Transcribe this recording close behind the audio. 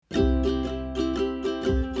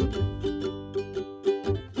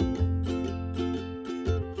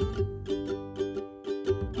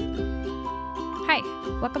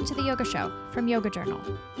Welcome to the Yoga Show from Yoga Journal,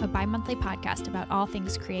 a bi-monthly podcast about all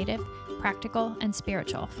things creative, practical, and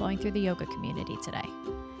spiritual flowing through the yoga community today.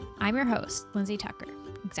 I'm your host, Lindsay Tucker,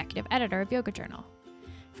 executive editor of Yoga Journal.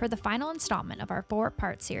 For the final installment of our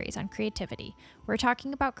 4-part series on creativity, we're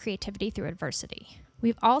talking about creativity through adversity.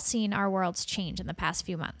 We've all seen our worlds change in the past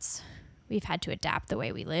few months. We've had to adapt the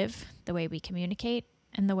way we live, the way we communicate,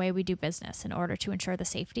 and the way we do business in order to ensure the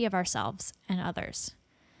safety of ourselves and others.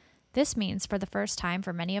 This means, for the first time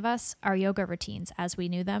for many of us, our yoga routines as we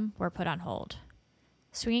knew them were put on hold.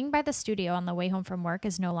 Swinging by the studio on the way home from work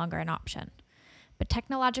is no longer an option. But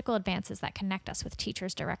technological advances that connect us with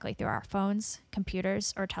teachers directly through our phones,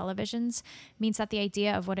 computers, or televisions means that the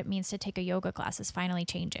idea of what it means to take a yoga class is finally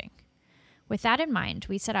changing. With that in mind,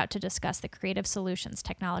 we set out to discuss the creative solutions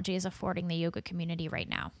technology is affording the yoga community right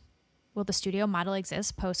now. Will the studio model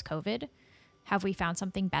exist post-COVID? Have we found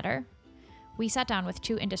something better? We sat down with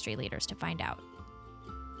 2 industry leaders to find out.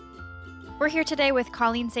 We're here today with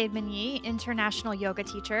Colleen Saidman, international yoga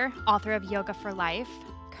teacher, author of Yoga for Life,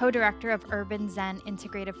 co-director of Urban Zen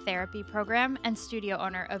Integrative Therapy Program, and studio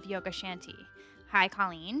owner of Yoga Shanti. Hi,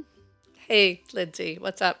 Colleen. Hey, Lindsay.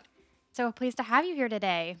 What's up? So pleased to have you here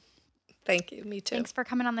today. Thank you. Me too. Thanks for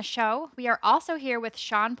coming on the show. We are also here with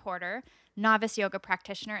Sean Porter, novice yoga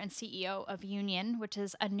practitioner and CEO of Union, which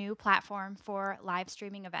is a new platform for live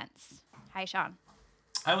streaming events. Hi, Sean.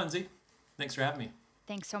 Hi, Lindsay. Thanks for having me.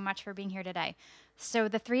 Thanks so much for being here today. So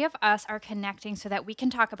the 3 of us are connecting so that we can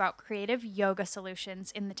talk about creative yoga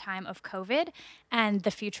solutions in the time of COVID and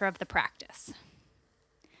the future of the practice.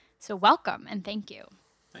 So welcome and thank you.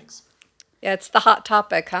 Thanks. Yeah, it's the hot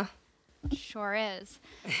topic, huh? Sure is.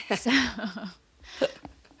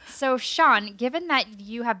 So Sean, given that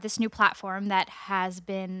you have this new platform that has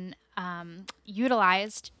been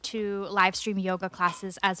utilized to live stream yoga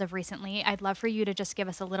classes as of recently, I'd love for you to just give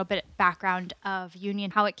us a little bit background of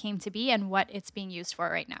Union, how it came to be, and what it's being used for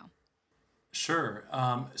right now. Sure.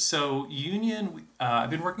 So Union, I've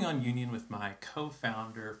been working on Union with my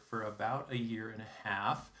co-founder for about a year and a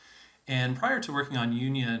half. And prior to working on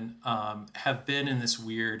Union, have been in this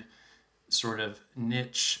weird sort of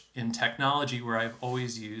niche in technology where I've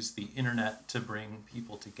always used the internet to bring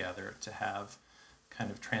people together to have kind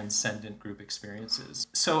of transcendent group experiences.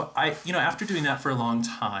 So after doing that for a long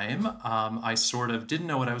time, I sort of didn't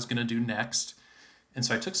know what I was going to do next. And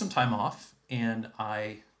so I took some time off and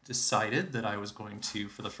I decided that I was going to,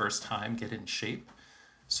 for the first time, get in shape.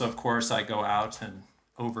 So of course I go out and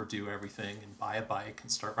overdo everything and buy a bike and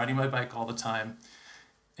start riding my bike all the time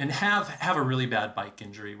and have a really bad bike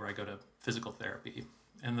injury where I go to physical therapy.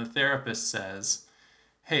 And the therapist says,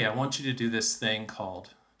 hey, I want you to do this thing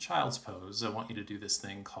called child's pose. I want you to do this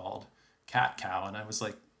thing called cat-cow. And I was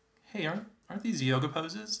like, hey, aren't these yoga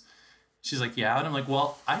poses? She's like, yeah. And I'm like,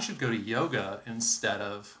 well, I should go to yoga instead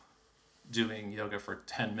of doing yoga for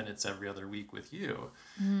 10 minutes every other week with you.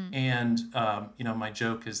 Mm. And, my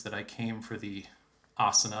joke is that I came for the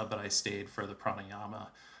asana, but I stayed for the pranayama.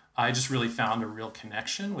 I just really found a real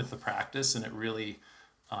connection with the practice, and it really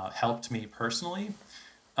helped me personally.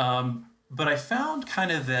 But I found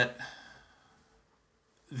kind of that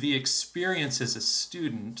the experience as a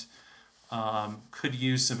student could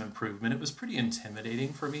use some improvement. It was pretty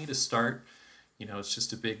intimidating for me to start. It's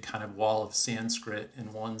just a big kind of wall of Sanskrit in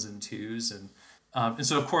 1s and 2s. And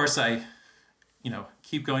so, of course, I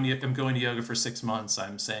keep going to, I'm going to yoga for 6 months.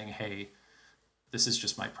 I'm saying, hey, this is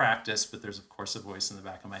just my practice. But there's, of course, a voice in the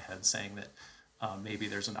back of my head saying that maybe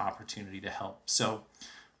there's an opportunity to help. So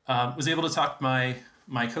was able to talk to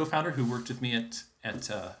my co-founder who worked with me at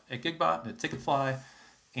Gigbot and at Ticketfly,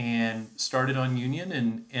 and started on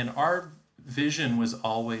Union. And our vision was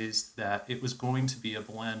always that it was going to be a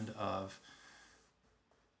blend of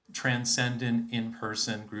transcendent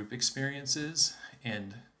in-person group experiences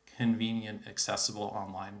and convenient, accessible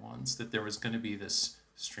online ones, that there was going to be this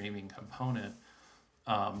streaming component.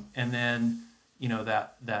 And then,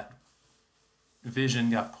 that vision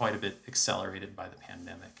got quite a bit accelerated by the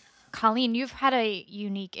pandemic. Colleen, you've had a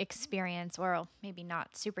unique experience, or maybe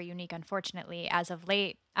not super unique, unfortunately, as of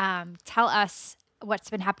late. Tell us what's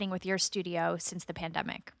been happening with your studio since the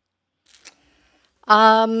pandemic.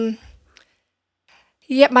 Yeah,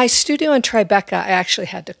 my studio in Tribeca, I actually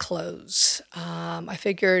had to close. I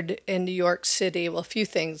figured in New York City, well, a few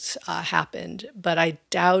things happened, but I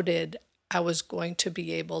doubted I was going to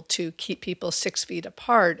be able to keep people 6 feet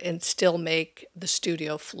apart and still make the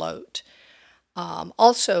studio float.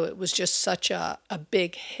 Also, it was just such a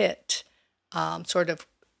big hit, sort of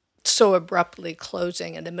so abruptly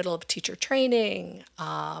closing in the middle of teacher training.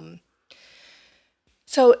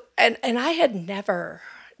 So I had never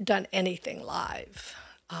done anything live.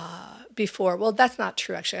 before. Well, that's not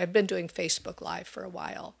true, actually. I've been doing Facebook Live for a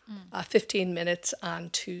while, 15 minutes on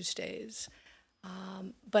Tuesdays.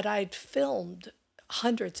 But I'd filmed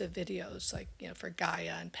hundreds of videos, like, for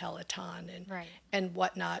Gaia and Peloton and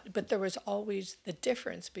whatnot. But there was always the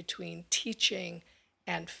difference between teaching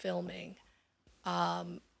and filming.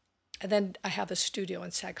 And then I have a studio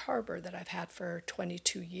in Sag Harbor that I've had for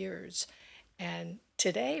 22 years. And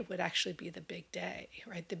today would actually be the big day,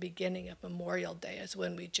 right? The beginning of Memorial Day is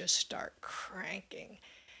when we just start cranking.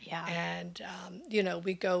 Yeah. And,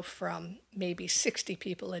 we go from maybe 60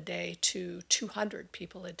 people a day to 200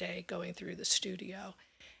 people a day going through the studio,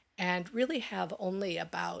 and really have only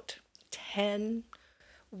about 10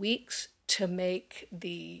 weeks to make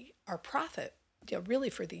our profit, really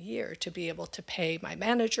for the year, to be able to pay my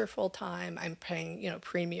manager full time. I'm paying,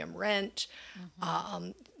 premium rent.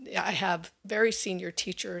 I have very senior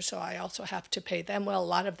teachers, so I also have to pay them well. A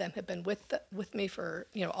lot of them have been with me for,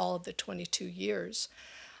 all of the 22 years.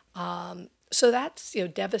 So that's,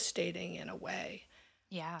 devastating in a way.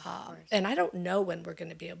 Yeah, of course. And I don't know when we're going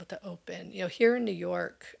to be able to open. Here in New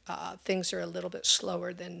York, things are a little bit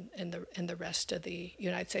slower than in the rest of the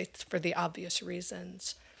United States for the obvious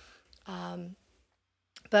reasons.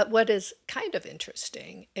 But what is kind of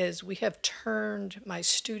interesting is we have turned my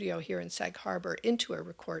studio here in Sag Harbor into a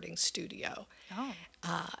recording studio. Oh.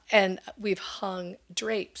 And we've hung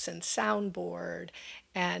drapes and soundboard,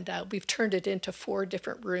 and we've turned it into 4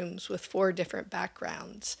 different rooms with 4 different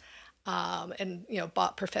backgrounds, and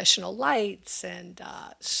bought professional lights, and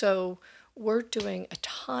so we're doing a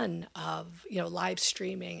ton of live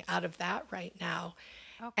streaming out of that right now.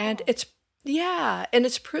 Oh, And cool. it's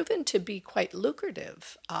proven to be quite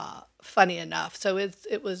lucrative, funny enough. So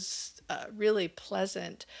it was a really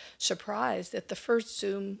pleasant surprise that the first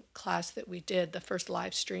Zoom class that we did, the first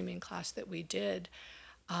live streaming class that we did,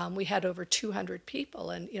 we had over 200 people,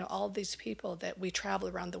 and all these people that we travel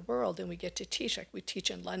around the world and we get to teach. Like, we teach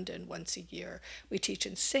in London once a year, we teach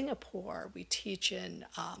in Singapore, we teach in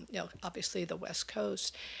obviously the West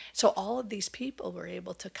Coast. So all of these people were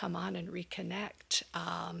able to come on and reconnect.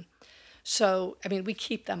 So, I mean, we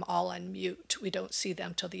keep them all on mute. We don't see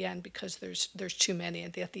them till the end because there's too many.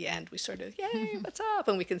 And at the end, we sort of, yay, what's up?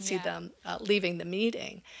 And we can see them leaving the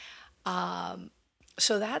meeting.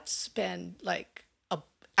 So that's been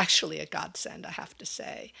actually a godsend, I have to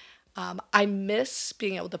say. I miss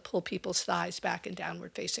being able to pull people's thighs back in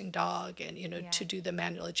downward facing dog, and, to do the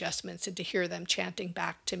manual adjustments and to hear them chanting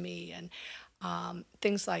back to me, and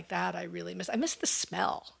things like that I really miss. I miss the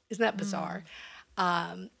smell. Isn't that bizarre?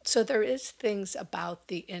 So there is things about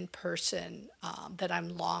the in-person that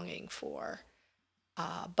I'm longing for.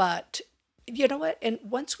 But you know what? And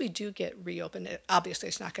once we do get reopened, obviously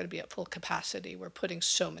it's not going to be at full capacity. We're putting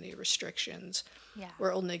so many restrictions. Yeah.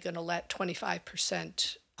 We're only going to let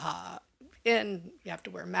 25% in. You have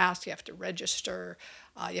to wear masks. You have to register.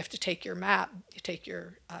 You have to take your map. You take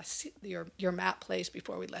your map place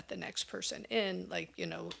before we let the next person in.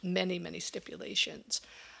 Many, many stipulations.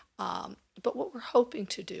 But what we're hoping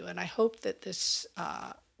to do, and I hope that this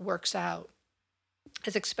works out,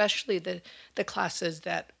 is especially the classes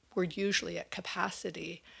that were usually at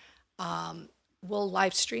capacity, we'll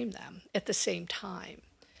live stream them at the same time.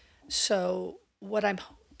 So what I'm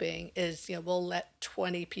hoping is, we'll let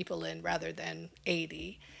 20 people in rather than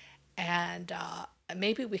 80, and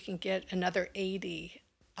maybe we can get another 80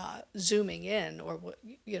 Zooming in, or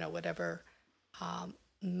whatever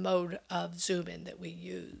mode of Zoom in that we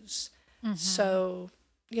use. So,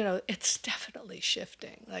 it's definitely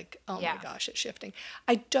shifting. Oh my gosh, it's shifting.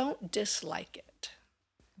 I don't dislike it.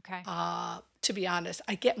 Okay. To be honest,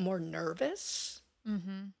 I get more nervous,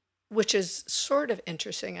 which is sort of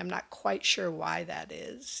interesting. I'm not quite sure why that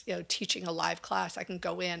is. Teaching a live class, I can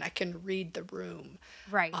go in, I can read the room.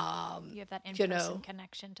 Right. You have that in-person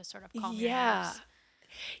connection to sort of calm your nerves.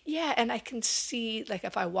 Yeah, and I can see,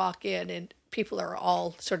 if I walk in and people are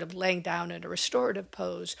all sort of laying down in a restorative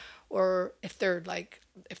pose, or if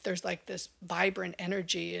there's this vibrant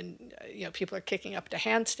energy, and people are kicking up to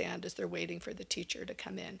handstand as they're waiting for the teacher to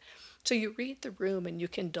come in. So you read the room and you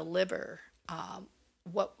can deliver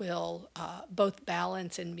what will both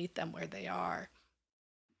balance and meet them where they are,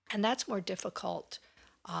 and that's more difficult,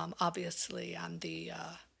 obviously, on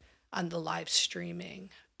the live streaming.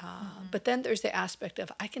 But then there's the aspect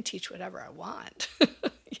of I can teach whatever I want.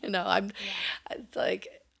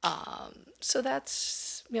 So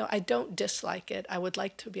that's, I don't dislike it. I would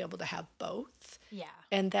like to be able to have both. Yeah.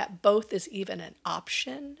 And that both is even an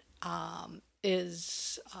option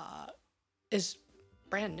is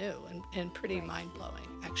brand new and pretty mind-blowing,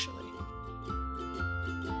 actually.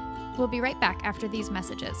 We'll be right back after these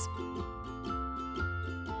messages.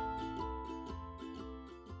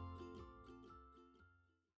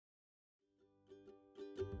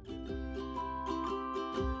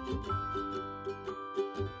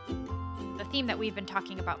 theme that we've been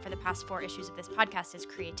talking about for the past 4 issues of this podcast is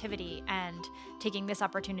creativity, and taking this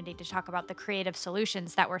opportunity to talk about the creative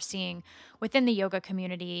solutions that we're seeing within the yoga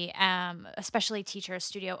community, especially teachers,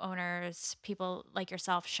 studio owners, people like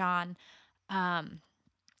yourself, Sean,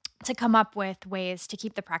 to come up with ways to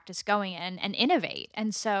keep the practice going and innovate.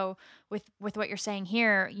 And so with what you're saying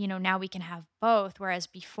here, now we can have both, whereas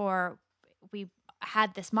before we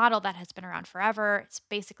had this model that has been around forever. It's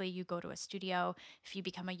basically you go to a studio. If you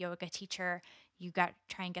become a yoga teacher,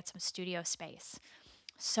 try and get some studio space.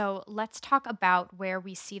 So let's talk about where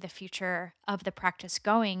we see the future of the practice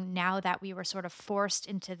going now that we were sort of forced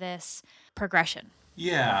into this progression.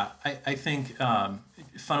 Yeah, I think,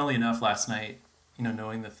 funnily enough, last night,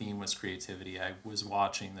 knowing the theme was creativity, I was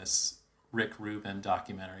watching this Rick Rubin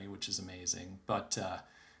documentary, which is amazing. But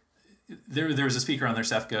there was a speaker on there,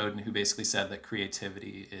 Seth Godin, who basically said that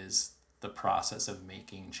creativity is the process of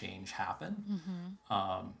making change happen.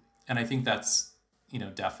 And I think that's,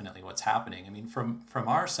 definitely what's happening. I mean, from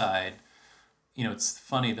our side, it's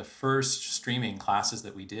funny, the first streaming classes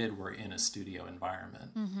that we did were in a studio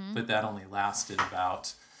environment, but that only lasted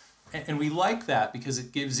about, and we like that because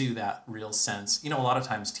it gives you that real sense. A lot of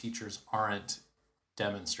times teachers aren't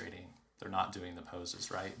demonstrating. They're not doing the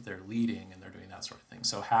poses, right? They're leading and they're doing that sort of thing.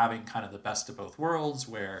 So having kind of the best of both worlds,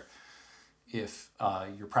 where if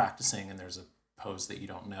you're practicing and there's a pose that you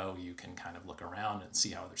don't know, you can kind of look around and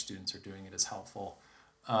see how other students are doing it is helpful.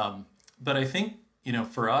 But I think,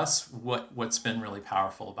 for us, what's been really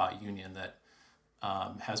powerful about Union that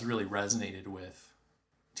has really resonated with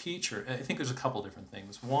teacher, I think there's a couple different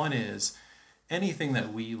things. One is anything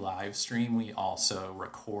that we live stream, we also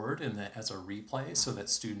record as a replay so that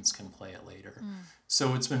students can play it later.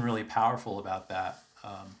 So it's been really powerful about that.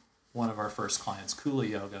 One of our first clients, Kula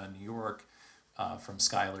Yoga in New York, from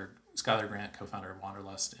Skylar Grant, co-founder of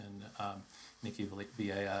Wanderlust, and Nikki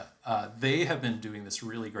Villea, they have been doing this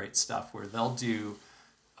really great stuff where they'll do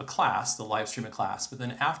a class, they'll live stream a class, but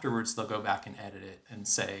then afterwards they'll go back and edit it and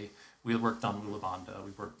say, we worked on Mula Bandha,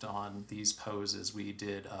 we worked on these poses, we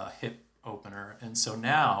did a hip opener. And so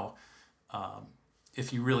now,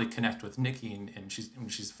 if you really connect with Nikki, and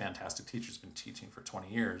she's a fantastic teacher, she's been teaching for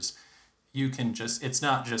 20 years, you can it's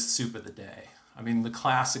not just soup of the day. I mean, the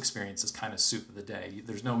class experience is kind of soup of the day.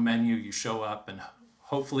 There's no menu, you show up and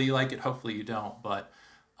hopefully you like it, hopefully you don't. But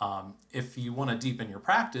if you want to deepen your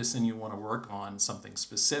practice and you want to work on something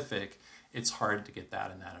specific, it's hard to get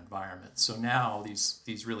that in that environment. So now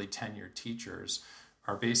these really tenured teachers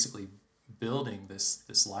are basically building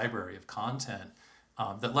this library of content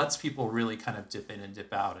that lets people really kind of dip in and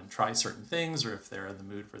dip out and try certain things, or if they're in the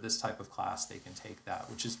mood for this type of class, they can take that,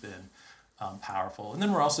 which has been powerful. And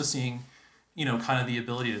then we're also seeing, kind of the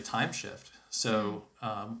ability to time shift. So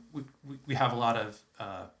we have a lot of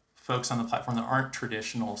folks on the platform that aren't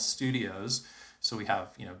traditional studios. So we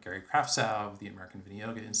have, Gary Kraftsau of the American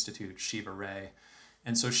Vinyasa Institute, Shiva Ray.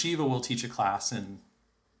 And so Shiva will teach a class in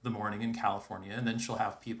the morning in California, and then she'll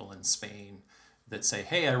have people in Spain that say,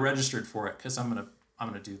 hey, I registered for it because I'm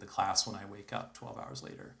gonna do the class when I wake up 12 hours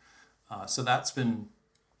later. So that's been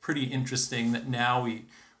pretty interesting that now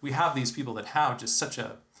we have these people that have just such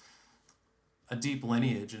a deep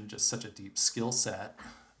lineage and just such a deep skill set.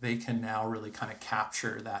 They can now really kind of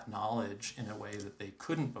capture that knowledge in a way that they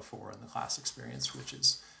couldn't before in the class experience, which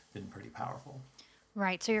has been pretty powerful.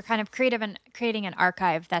 Right. So you're kind of creating an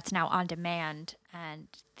archive that's now on demand, and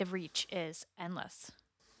the reach is endless.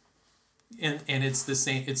 And it's the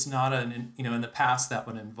same. It's not in the past that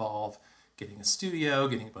would involve getting a studio,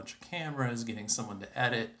 getting a bunch of cameras, getting someone to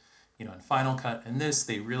edit, in Final Cut. And this,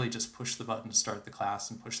 they really just push the button to start the class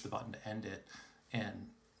and push the button to end it. And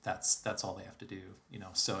that's all they have to do,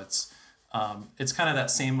 So it's kind of that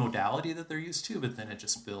same modality that they're used to, but then it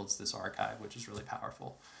just builds this archive, which is really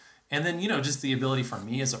powerful. And then, just the ability for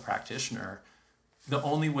me as a practitioner, the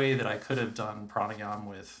only way that I could have done pranayama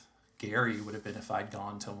with Gary would have been if I'd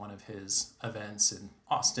gone to one of his events in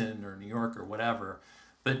Austin or New York or whatever.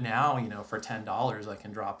 But now, for $10, I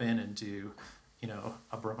can drop in and do,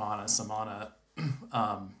 a Brahmana, Samana,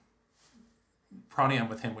 pranayama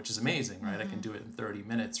with him, which is amazing, right? I can do it in 30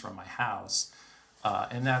 minutes from my house.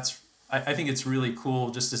 And I think it's really cool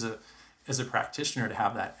just as a practitioner to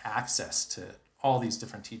have that access to all these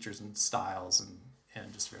different teachers and styles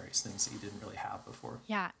and just various things that you didn't really have before.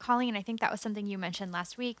 Yeah. Colleen, I think that was something you mentioned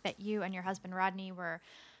last week, that you and your husband Rodney were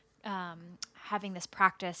having this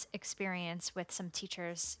practice experience with some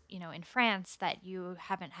teachers, in France that you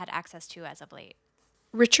haven't had access to as of late.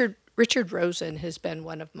 Richard Rosen has been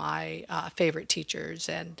one of my favorite teachers,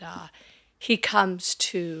 and he comes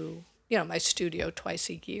to my studio twice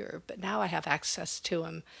a year. But now I have access to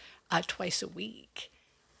him twice a week,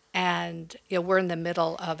 And we're in the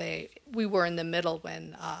middle of we were in the middle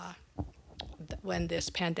when this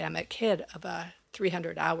pandemic hit of a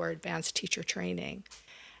 300-hour advanced teacher training.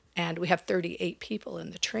 And we have 38 people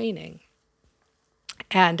in the training.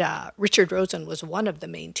 And Richard Rosen was one of the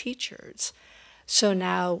main teachers. So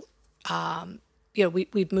now,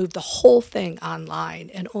 we've moved the whole thing online,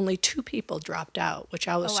 and only 2 people dropped out, which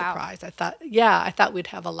I was Oh, wow. surprised. I thought we'd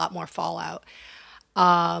have a lot more fallout.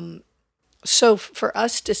 So for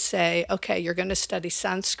us to say, okay, you're going to study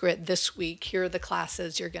Sanskrit this week, here are the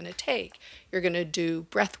classes you're going to take. You're going to do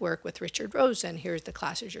breath work with Richard Rosen, here's the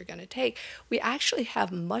classes you're going to take. We actually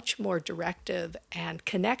have much more directive and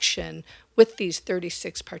connection with these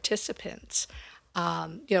 36 participants.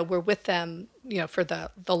 We're with them, for the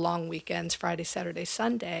long weekends, Friday, Saturday,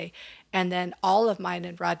 Sunday. And then all of mine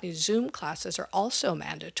and Rodney's Zoom classes are also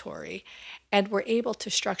mandatory. And we're able to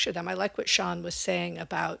structure them. I like what Sean was saying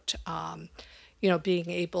about, being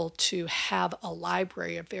able to have a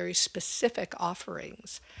library of very specific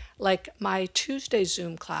offerings. Like my Tuesday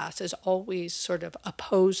Zoom class is always sort of a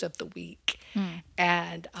pose of the week.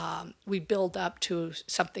 And we build up to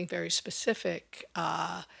something very specific.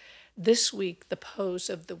 This week, the pose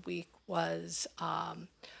of the week was Urdhva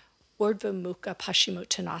Mukha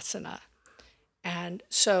Paschimottanasana. And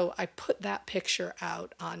so I put that picture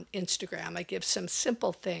out on Instagram. I give some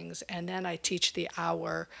simple things, and then I teach the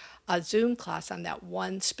hour Zoom class on that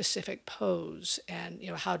one specific pose, and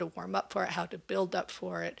how to warm up for it, how to build up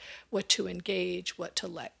for it, what to engage, what to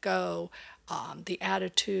let go, the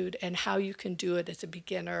attitude, and how you can do it as a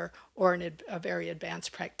beginner or a very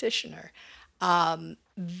advanced practitioner. But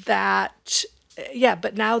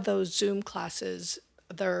now those Zoom classes,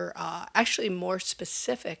 they're actually more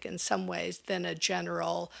specific in some ways than a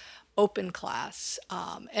general open class.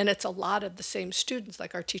 And it's a lot of the same students,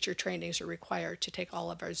 like our teacher trainings are required to take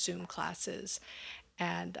all of our Zoom classes.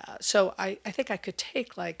 And so I think I could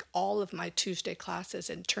take like all of my Tuesday classes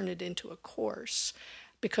and turn it into a course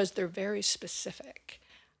because they're very specific.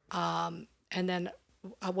 And then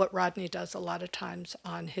what Rodney does a lot of times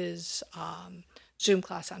on his Zoom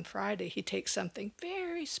class on Friday, he takes something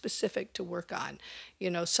very specific to work on.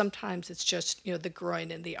 Sometimes it's just, the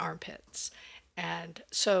groin and the armpits. And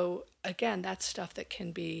so, again, that's stuff that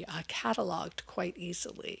can be cataloged quite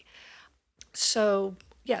easily. So,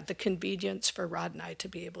 yeah, the convenience for Rod and I to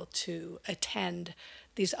be able to attend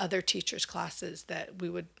these other teachers' classes that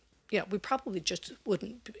we probably just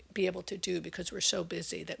wouldn't be able to do because we're so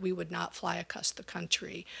busy that we would not fly across the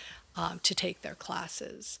country to take their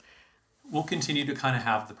classes. We'll continue to kind of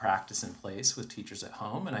have the practice in place with teachers at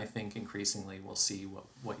home, and I think increasingly we'll see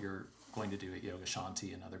what you're going to do at Yoga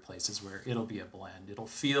Shanti and other places where it'll be a blend. It'll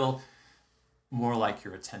feel more like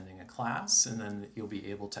you're attending a class, and then you'll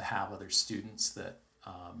be able to have other students that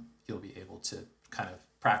you'll be able to kind of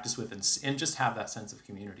practice with and just have that sense of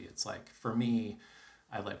community. It's like, for me,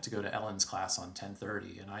 I like to go to Ellen's class on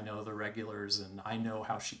 10:30, and I know the regulars, and I know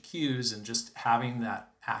how she cues, and just having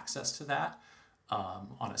that access to that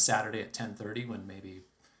on a Saturday at 10:30 when maybe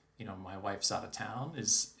my wife's out of town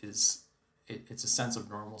it's a sense of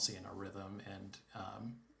normalcy and a rhythm, and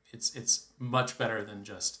it's much better than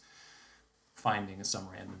just finding some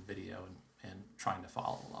random video and trying to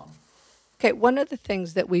follow along. Okay, one of the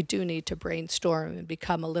things that we do need to brainstorm and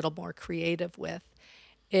become a little more creative with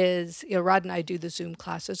is, Rod and I do the Zoom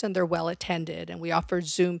classes and they're well attended, and we offer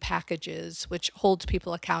Zoom packages, which holds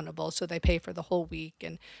people accountable. So they pay for the whole week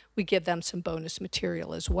and we give them some bonus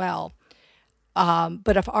material as well.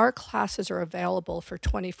 But if our classes are available for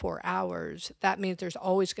 24 hours, that means there's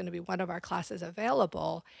always going to be one of our classes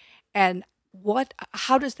available. And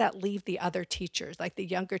how does that leave the other teachers, like the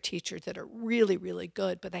younger teachers that are really, really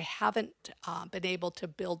good, but they haven't been able to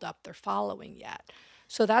build up their following yet?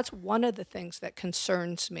 So that's one of the things that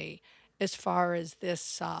concerns me as far as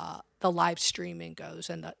this, the live streaming goes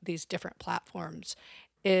and these different platforms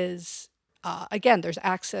is, again, there's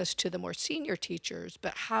access to the more senior teachers,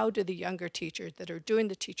 but how do the younger teachers that are doing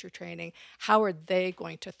the teacher training, how are they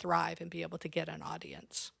going to thrive and be able to get an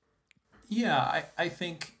audience? Yeah, I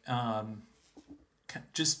think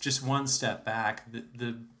just one step back,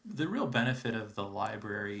 the real benefit of the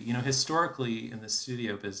library, historically in the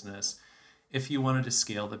studio business, if you wanted to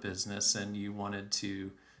scale the business and you wanted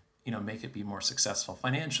to, make it be more successful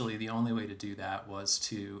financially, the only way to do that was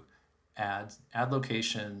to add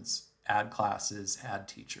locations, add classes, add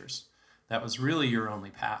teachers. That was really your only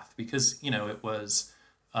path, because it was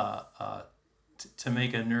to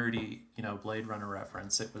make a nerdy Blade Runner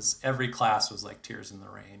reference. It was, every class was like Tears in the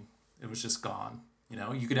Rain. It was just gone.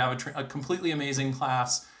 You could have a completely amazing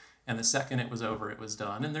class, and the second it was over, it was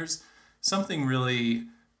done. And there's something really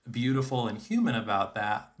beautiful and human about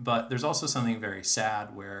that, but there's also something very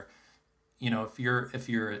sad where, if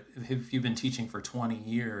you've been teaching for 20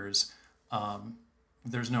 years,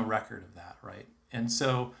 there's no record of that, right? And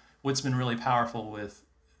so what's been really powerful with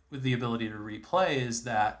the ability to replay is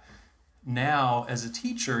that now as a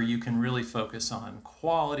teacher you can really focus on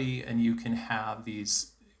quality, and you can have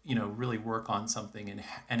these, really work on something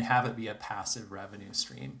and have it be a passive revenue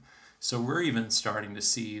stream. So we're even starting to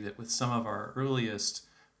see that with some of our earliest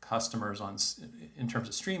customers in terms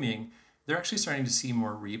of streaming, they're actually starting to see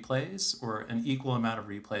more replays, or an equal amount of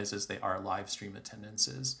replays as they are live stream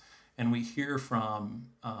attendances. And we hear from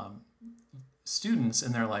students,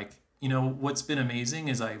 and they're like, what's been amazing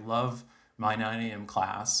is I love my 9 a.m.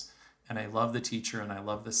 class, and I love the teacher, and I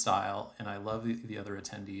love the style, and I love the other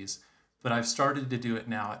attendees, but I've started to do it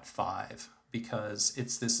now at 5 because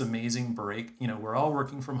it's this amazing break. We're all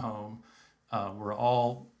working from home. We're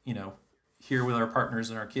all, here with our partners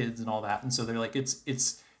and our kids and all that. And so they're like,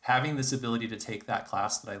 it's having this ability to take that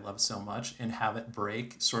class that I love so much and have it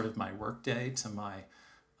break sort of my work day to my,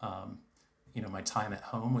 my time at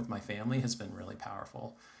home with my family has been really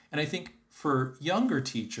powerful. And I think for younger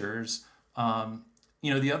teachers,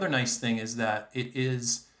 the other nice thing is that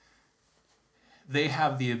they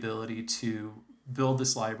have the ability to build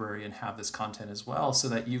this library and have this content as well, so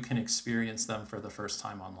that you can experience them for the first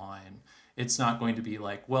time online. It's not going to be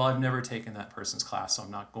like, well, I've never taken that person's class, so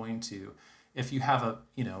I'm not going to. If you have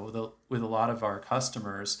with a lot of our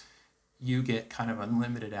customers, you get kind of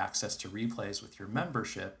unlimited access to replays with your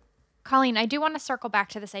membership. Colleen, I do want to circle back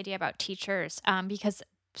to this idea about teachers, because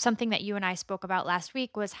something that you and I spoke about last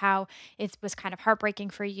week was how it was kind of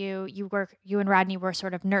heartbreaking for you. You and Rodney were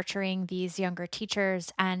sort of nurturing these younger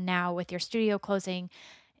teachers, and now with your studio closing,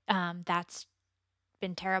 that's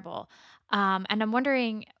been terrible. And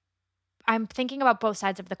I'm thinking about both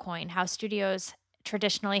sides of the coin, how studios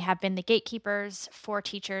traditionally have been the gatekeepers for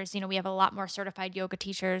teachers. We have a lot more certified yoga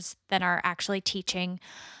teachers than are actually teaching.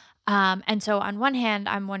 And so on one hand,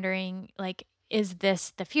 I'm wondering, like, is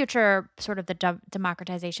this the future, sort of the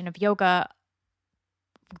democratization of yoga?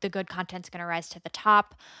 The good content's going to rise to the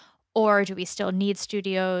top, or do we still need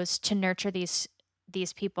studios to nurture these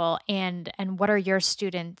people? And what are your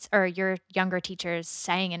students or your younger teachers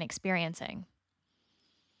saying and experiencing?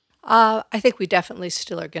 I think we definitely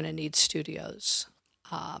still are going to need studios.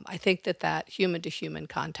 I think that human to human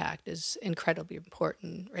contact is incredibly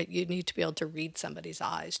important, right? You need to be able to read somebody's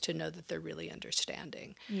eyes to know that they're really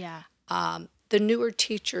understanding. Yeah. The newer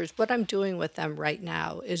teachers, what I'm doing with them right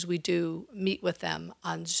now is we do meet with them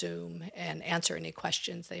on Zoom and answer any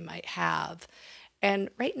questions they might have. And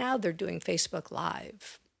right now they're doing Facebook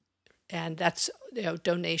Live, and that's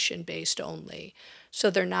donation based only. So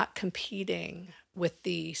they're not competing with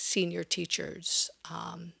the senior teachers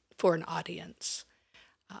for an audience.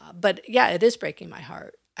 But yeah, it is breaking my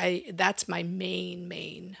heart. That's my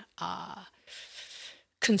main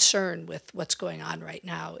concern with what's going on right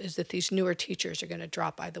now, is that these newer teachers are going to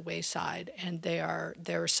drop by the wayside, and there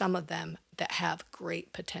are some of them that have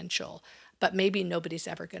great potential, but maybe nobody's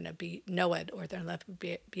ever going to know it, or they'll never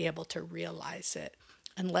be able to realize it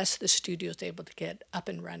unless the studio is able to get up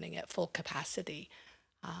and running at full capacity.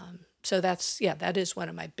 So that is one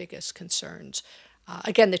of my biggest concerns.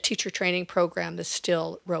 Again, the teacher training program is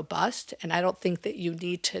still robust, and I don't think that you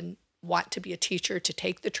need to want to be a teacher to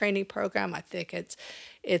take the training program. I think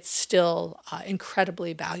it's still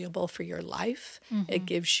incredibly valuable for your life. Mm-hmm. It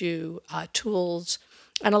gives you tools,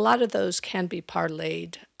 and a lot of those can be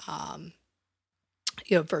parlayed,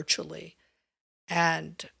 virtually.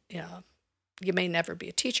 And you may never be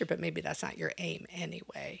a teacher, but maybe that's not your aim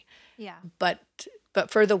anyway. Yeah. But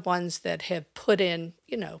for the ones that have put in,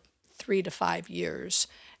 3 to 5 years,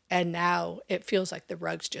 and now it feels like the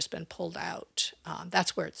rug's just been pulled out.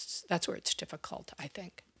 That's where it's difficult, I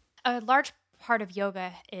think. A large part of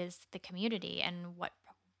yoga is the community, and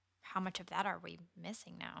how much of that are we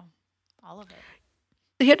missing now? All of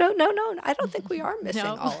it. No, I don't think we are missing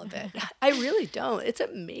all of it. I really don't. It's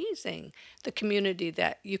amazing, the community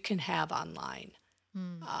that you can have online.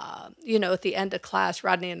 At the end of class,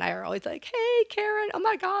 Rodney and I are always like, hey, Karen, oh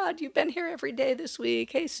my God, you've been here every day this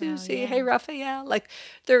week. Hey, Susie, yeah. Hey, Raphael. Like,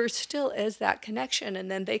 there still is that connection, and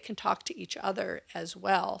then they can talk to each other as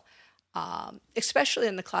well, especially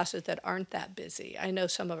in the classes that aren't that busy. I know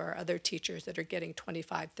some of our other teachers that are getting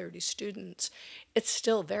 25, 30 students. It's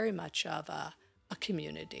still very much of a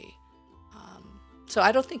community. So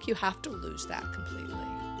I don't think you have to lose that completely.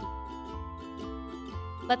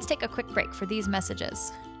 Let's take a quick break for these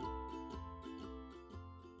messages.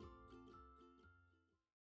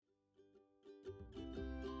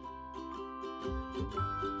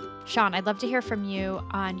 Sean, I'd love to hear from you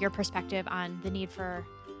on your perspective on the need for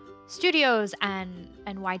studios and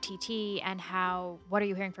YTT, and what are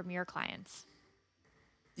you hearing from your clients?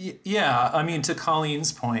 Yeah, I mean, to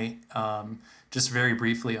Colleen's point, just very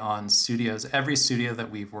briefly on studios, every studio that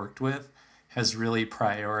we've worked with has really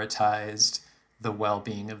prioritized the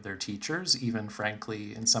well-being of their teachers, even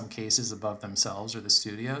frankly, in some cases above themselves or the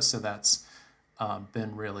studio. So that's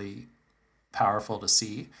been really powerful to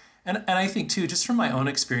see. And I think too, just from my own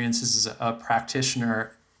experiences as a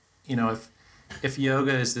practitioner, if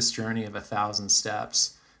yoga is this journey of 1,000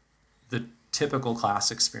 steps, the typical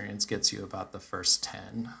class experience gets you about the first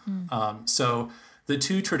 10. So the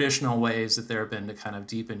two traditional ways that there have been to kind of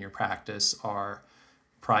deepen your practice are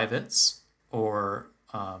privates or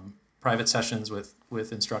private sessions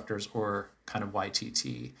with instructors, or kind of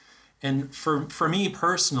YTT. And for me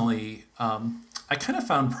personally, I kind of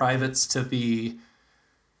found privates to be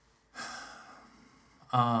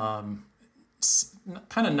kind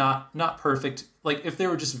of not perfect. Like if there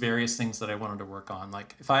were just various things that I wanted to work on,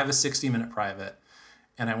 like if I have a 60-minute private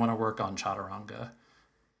and I want to work on chaturanga,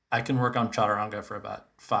 I can work on chaturanga for about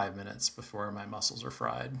 5 minutes before my muscles are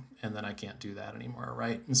fried, and then I can't do that anymore,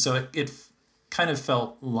 right? And so it kind of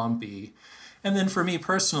felt lumpy. And then for me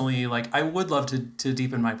personally, like I would love to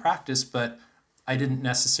deepen my practice, but I didn't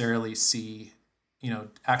necessarily see,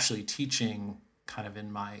 actually teaching kind of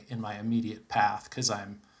in my immediate path, because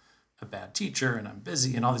I'm a bad teacher and I'm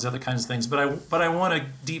busy and all these other kinds of things. But I want to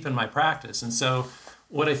deepen my practice, and so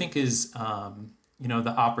what I think is the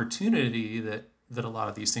opportunity that a lot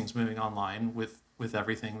of these things moving online with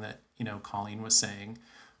everything that Colleen was saying,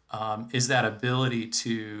 is that ability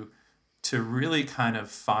to really kind of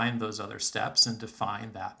find those other steps and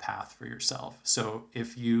define that path for yourself. So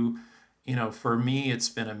if for me, it's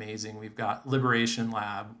been amazing. We've got Liberation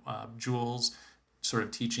Lab, Jules sort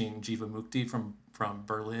of teaching Jivamukti from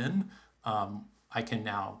Berlin. I can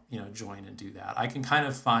now, join and do that. I can kind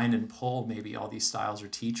of find and pull maybe all these styles or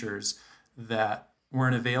teachers that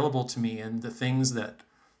weren't available to me, and the things that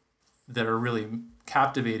are really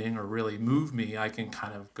captivating or really move me, I can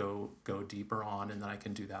kind of go deeper on, and then I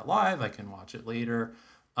can do that live. I can watch it later.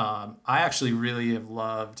 I actually really have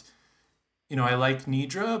loved, I like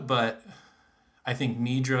Nidra, but I think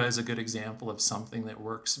Nidra is a good example of something that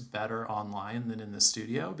works better online than in the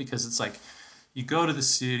studio, because it's like you go to the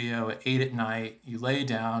studio at 8 at night, you lay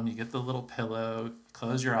down, you get the little pillow,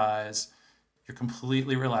 close your eyes, you're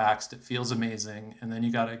completely relaxed, it feels amazing, and then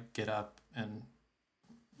you got to get up and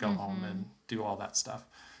go home and do all that stuff.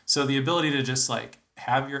 So the ability to just like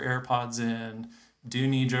have your AirPods in, do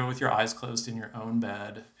Nidra with your eyes closed in your own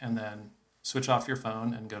bed, and then switch off your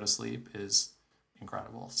phone and go to sleep is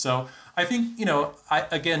incredible. So I think,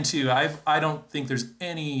 I don't think there's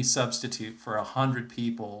any substitute for 100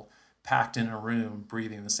 people packed in a room,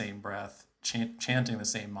 breathing the same breath, chanting the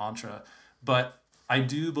same mantra. But I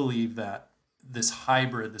do believe that this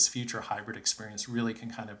future hybrid experience really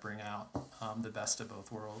can kind of bring out the best of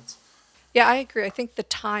both worlds. Yeah, I agree. I think the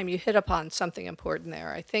time you hit upon something important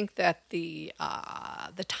there. I think that the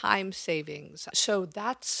time savings. So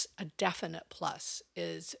that's a definite plus.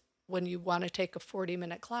 Is when you want to take a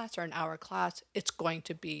 40-minute class or an hour class, it's going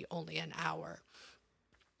to be only an hour.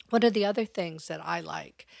 One of the other things that I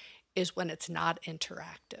like is when it's not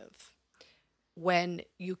interactive, when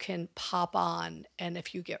you can pop on, and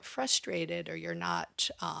if you get frustrated or you're not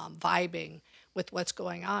vibing with what's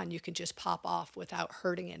going on, you can just pop off without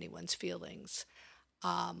hurting anyone's feelings.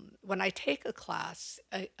 When I take a class,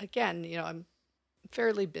 again, I'm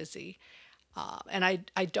fairly busy, and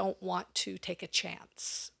I don't want to take a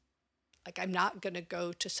chance. Like I'm not going to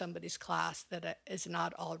go to somebody's class that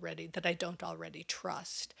I don't already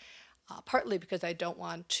trust. Partly because I don't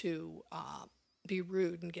want to be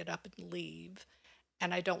rude and get up and leave,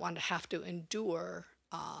 and I don't want to have to endure.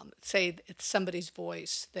 Say it's somebody's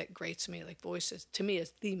voice that grates me. Like voices to me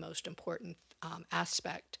is the most important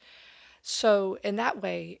aspect. So in that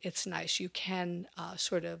way, it's nice. You can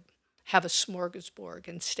sort of have a smorgasbord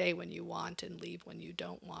and stay when you want and leave when you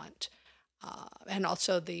don't want. And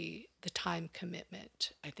also the time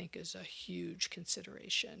commitment, I think, is a huge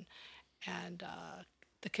consideration, and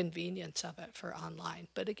the convenience of it for online.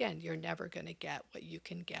 But again, you're never going to get what you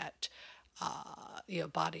can get,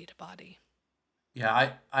 body to body.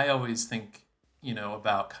 Yeah, I always think,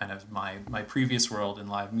 about kind of my previous world in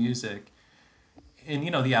live music. And,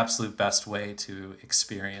 the absolute best way to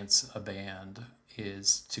experience a band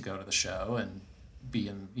is to go to the show and be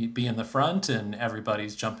in the front, and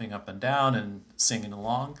everybody's jumping up and down and singing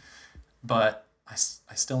along. But I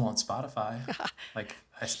still want Spotify.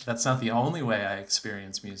 That's not the only way I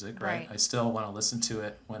experience music, right? Right. I still want to listen to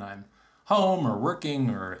it when I'm home or working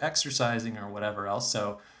or exercising or whatever else.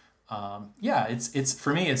 So yeah, it's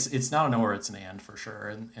for me, it's not an or, it's an and for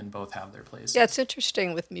sure, and both have their Yeah, places. it's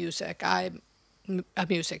interesting with music. I'm a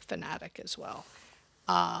music fanatic as well.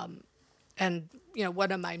 And,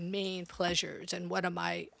 one of my main pleasures and one of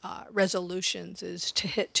my resolutions is to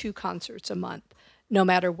hit 2 concerts a month, no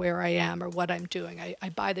matter where I am or what I'm doing. I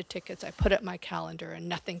buy the tickets, I put it in my calendar, and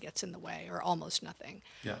nothing gets in the way, or almost nothing.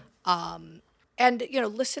 Yeah. And,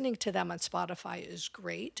 listening to them on Spotify is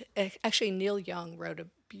great. Actually, Neil Young wrote a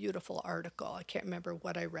beautiful article. I can't remember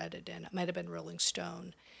what I read it in. It might have been Rolling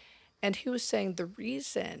Stone. And he was saying the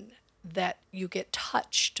reason that you get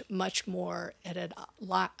touched much more at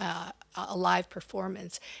a live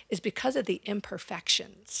performance is because of the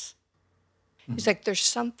imperfections. He's like, there's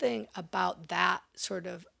something about that sort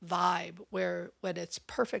of vibe where when it's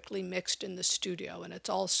perfectly mixed in the studio and it's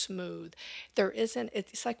all smooth, there isn't,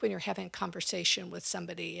 it's like when you're having a conversation with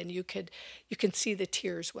somebody and you can see the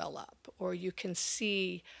tears well up, or you can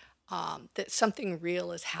see that something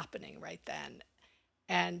real is happening right then.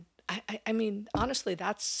 And I mean, honestly,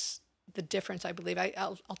 that's the difference, I believe.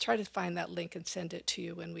 I'll try to find that link and send it to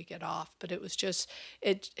you when we get off. But it was just,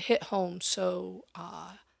 it hit home so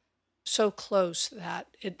close that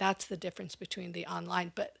that's the difference between the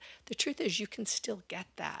online. But the truth is, you can still get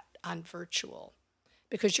that on virtual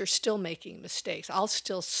because you're still making mistakes. I'll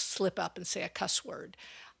still slip up and say a cuss word.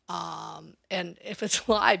 And if it's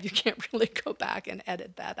live, you can't really go back and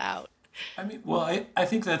edit that out. I mean, well, I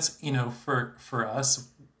think that's, for us,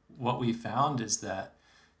 what we found is that,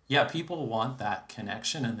 yeah, people want that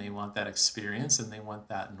connection and they want that experience and they want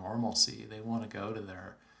that normalcy. They want to go to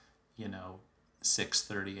their, you know,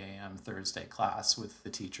 6:30 a.m. Thursday class with the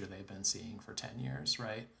teacher they've been seeing for 10 years,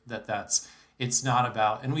 right? It's not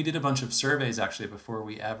about, and we did a bunch of surveys actually before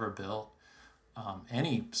we ever built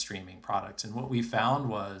any streaming product. And what we found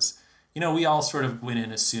was, we all sort of went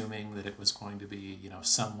in assuming that it was going to be,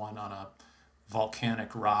 someone on a volcanic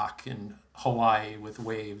rock in Hawaii with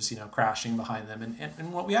waves, crashing behind them.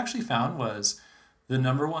 And what we actually found was the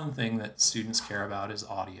number one thing that students care about is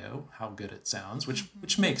audio, how good it sounds,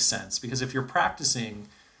 which makes sense because if you're practicing,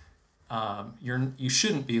 you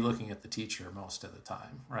shouldn't be looking at the teacher most of the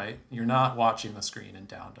time, right? You're not watching the screen in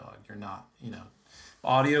down dog. You're not,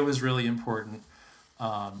 audio is really important.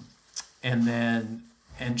 And then,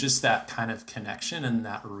 and just that kind of connection and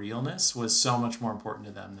that realness was so much more important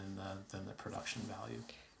to them than the production value.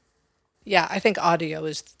 Yeah, I think audio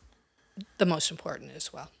is the most important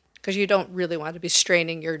as well because you don't really want to be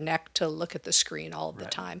straining your neck to look at the screen all the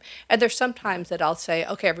Right. time. And there's sometimes that I'll say,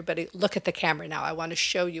 okay, everybody, look at the camera now. I want to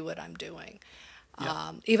show you what I'm doing.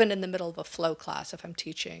 Yeah. Even in the middle of a flow class, if I'm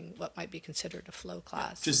teaching what might be considered a flow Yeah.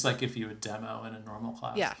 class. Just like if you would demo in a normal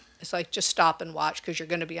class. Yeah, it's like just stop and watch because you're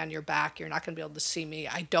going to be on your back. You're not going to be able to see me.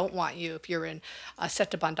 I don't want you, if you're in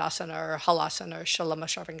Setta Bandhasana or Halasana or Shalama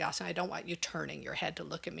Sharvangasana, I don't want you turning your head to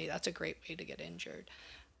look at me. That's a great way to get injured.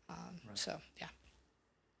 So, yeah.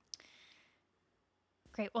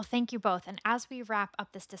 Great. Well, thank you both. And as we wrap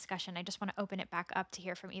up this discussion, I just want to open it back up to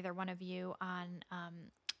hear from either one of you on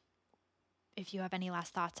if you have any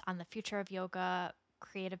last thoughts on the future of yoga,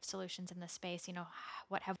 creative solutions in this space.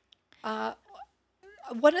 What have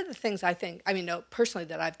One of the things I think, I mean, no, personally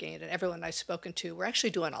that I've gained and everyone I've spoken to, we're actually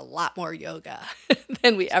doing a lot more yoga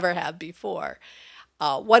than we ever have before.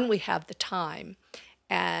 One, we have the time.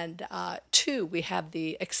 And two, we have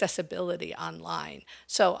the accessibility online.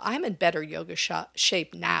 So I'm in better yoga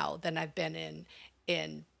shape now than I've been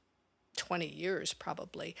in 20 years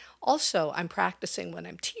probably. Also, I'm practicing when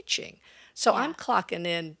I'm teaching. So I'm Yeah. clocking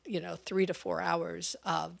in, 3 to 4 hours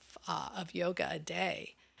of yoga a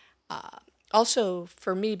day. Also,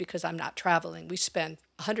 for me, because I'm not traveling, we spend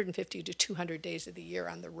 150 to 200 days of the year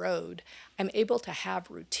on the road. I'm able to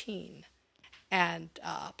have routine. And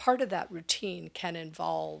part of that routine can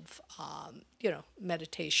involve,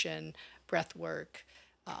 meditation, breath work,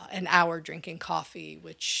 an hour drinking coffee,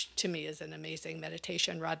 which to me is an amazing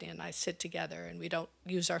meditation. Rodney and I sit together and we don't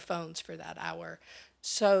use our phones for that hour.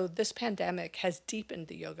 So this pandemic has deepened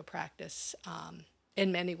the yoga practice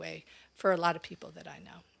in many ways for a lot of people that I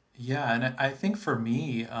know. Yeah, and I think for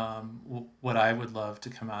me, what I would love to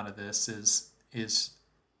come out of this is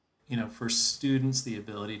for students the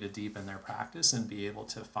ability to deepen their practice and be able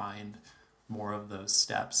to find more of those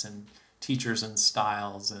steps and teachers and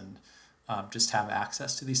styles and just have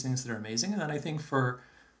access to these things that are amazing. And then I think for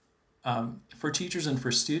teachers and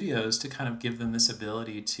for studios to kind of give them this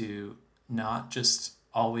ability to not just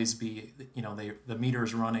always be, the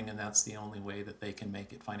meter's running and that's the only way that they can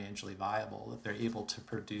make it financially viable, that they're able to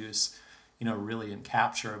produce, really and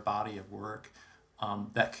capture a body of work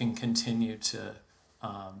that can continue to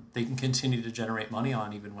they can continue to generate money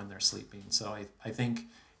on even when they're sleeping. So I think,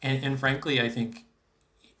 and frankly, I think,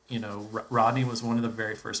 Rodney was one of the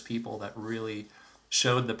very first people that really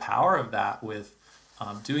showed the power of that with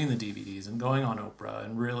doing the DVDs and going on Oprah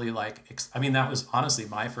and really that was honestly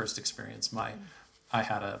my first experience. I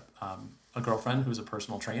had a girlfriend who was a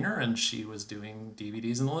personal trainer, and she was doing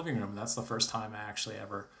DVDs in the living room. That's the first time I actually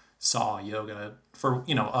ever saw yoga for,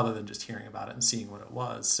 other than just hearing about it and seeing what it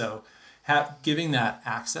was. So giving that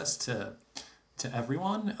access to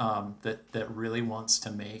everyone that really wants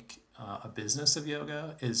to make a business of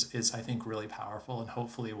yoga is I think really powerful, and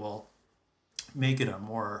hopefully will make it a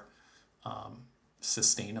more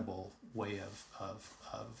sustainable way of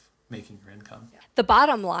making your income. The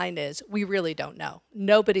bottom line is we really don't know.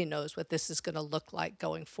 Nobody knows what this is going to look like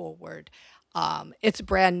going forward. It's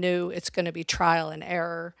brand new. It's going to be trial and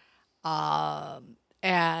error.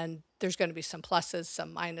 And there's going to be some pluses,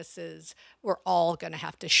 some minuses. We're all going to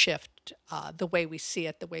have to shift the way we see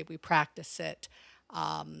it, the way we practice it.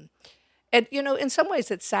 And, in some ways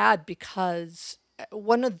it's sad because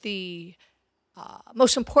one of the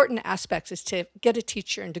most important aspects is to get a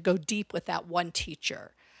teacher and to go deep with that one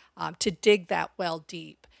teacher, to dig that well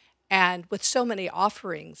deep. And with so many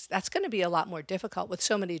offerings, that's going to be a lot more difficult with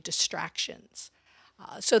so many distractions.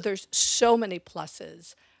 So there's so many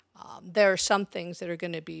pluses. There are some things that are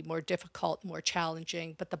going to be more difficult, more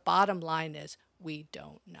challenging, but the bottom line is we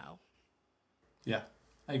don't know. Yeah,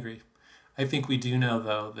 I agree. I think we do know,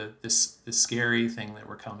 though, that the scary thing that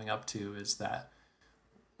we're coming up to is that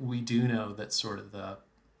we do know that sort of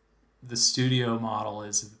the studio model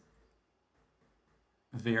is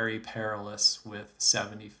very perilous with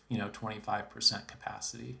 25%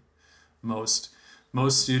 capacity. Most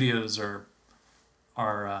studios are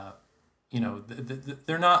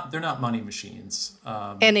they're not money machines.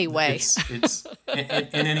 Anyway. It's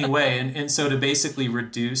in any way. And so to basically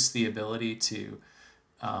reduce the ability to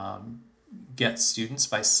get students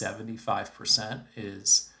by 75%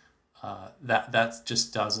 is that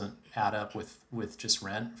just doesn't add up with just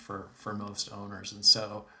rent for most owners. And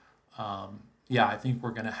so I think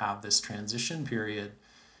we're going to have this transition period,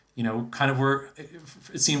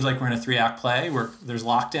 it seems like we're in a 3-act play where there's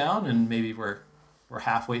lockdown, and maybe we're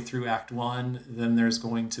halfway through Act 1. Then there's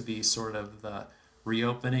going to be sort of the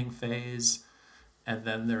reopening phase, and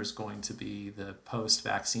then there's going to be the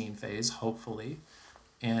post-vaccine phase, hopefully.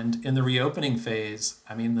 And in the reopening phase,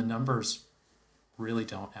 the numbers really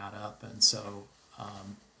don't add up. And so,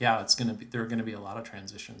 there are going to be a lot of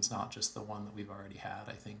transitions, not just the one that we've already had,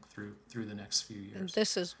 I think, through the next few years. And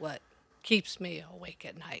this is what keeps me awake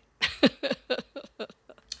at night.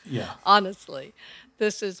 Yeah. Honestly,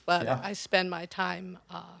 this is what I spend my time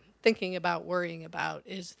thinking about, worrying about,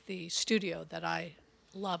 is the studio that I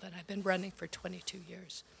love and I've been running for 22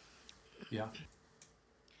 years. Yeah.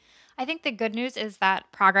 I think the good news is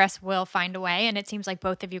that progress will find a way, and it seems like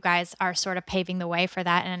both of you guys are sort of paving the way for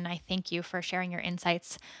that, and I thank you for sharing your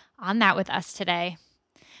insights on that with us today.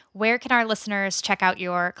 Where can our listeners check out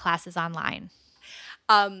your classes online?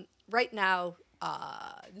 Right now,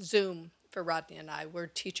 Zoom for Rodney and I. We're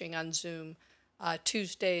teaching on Zoom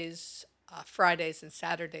Tuesdays, Fridays, and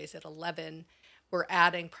Saturdays at 11. We're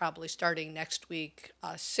adding, probably starting next week,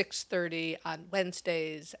 6:30 on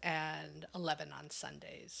Wednesdays and 11 on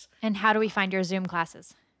Sundays. And how do we find your Zoom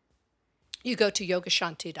classes? You go to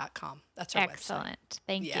yogashanti.com. That's our website. Excellent.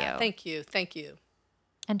 Thank you. Thank you. Thank you.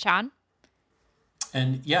 And Sean?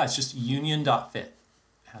 And it's just union.fit.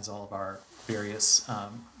 Has all of our various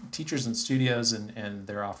teachers and studios and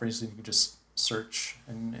their offerings. You can just search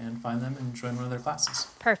and find them and join one of their classes.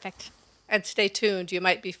 Perfect. And stay tuned. You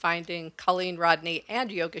might be finding Colleen, Rodney, and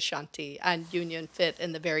Yoga Shanti on Union Fit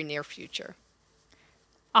in the very near future.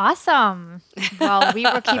 Awesome. Well, we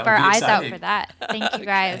will keep our eyes out for that. Thank you,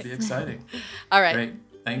 guys. That'd be exciting. All right. Great.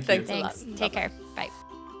 Thanks Thanks you. a lot. Thanks. Take care. Bye.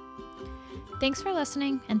 Thanks for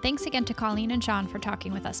listening, and thanks again to Colleen and Sean for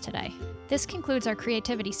talking with us today. This concludes our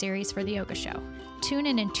creativity series for The Yoga Show. Tune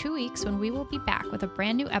in 2 weeks when we will be back with a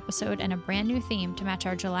brand new episode and a brand new theme to match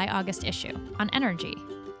our July-August issue on energy.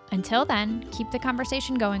 Until then, keep the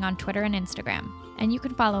conversation going on Twitter and Instagram. And you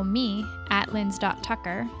can follow me at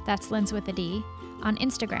linz.tucker, that's Linz with a D, on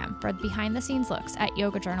Instagram for behind-the-scenes looks at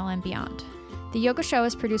Yoga Journal and beyond. The Yoga Show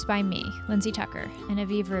is produced by me, Lindsay Tucker, and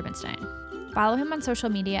Aviv Rubenstein. Follow him on social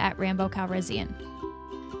media at Rambo Calrissian.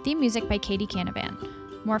 Theme music by Katie Canavan.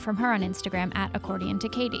 More from her on Instagram at Accordion to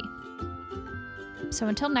Katie. So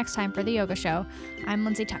until next time for The Yoga Show, I'm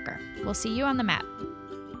Lindsay Tucker. We'll see you on the mat.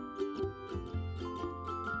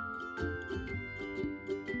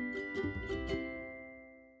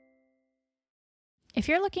 If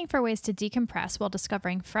you're looking for ways to decompress while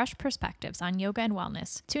discovering fresh perspectives on yoga and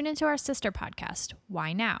wellness, tune into our sister podcast,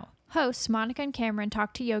 Why Now? Hosts Monica and Cameron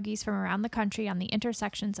talk to yogis from around the country on the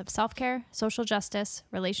intersections of self-care, social justice,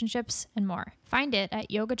 relationships, and more. Find it at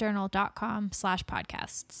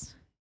yogajournal.com/podcasts.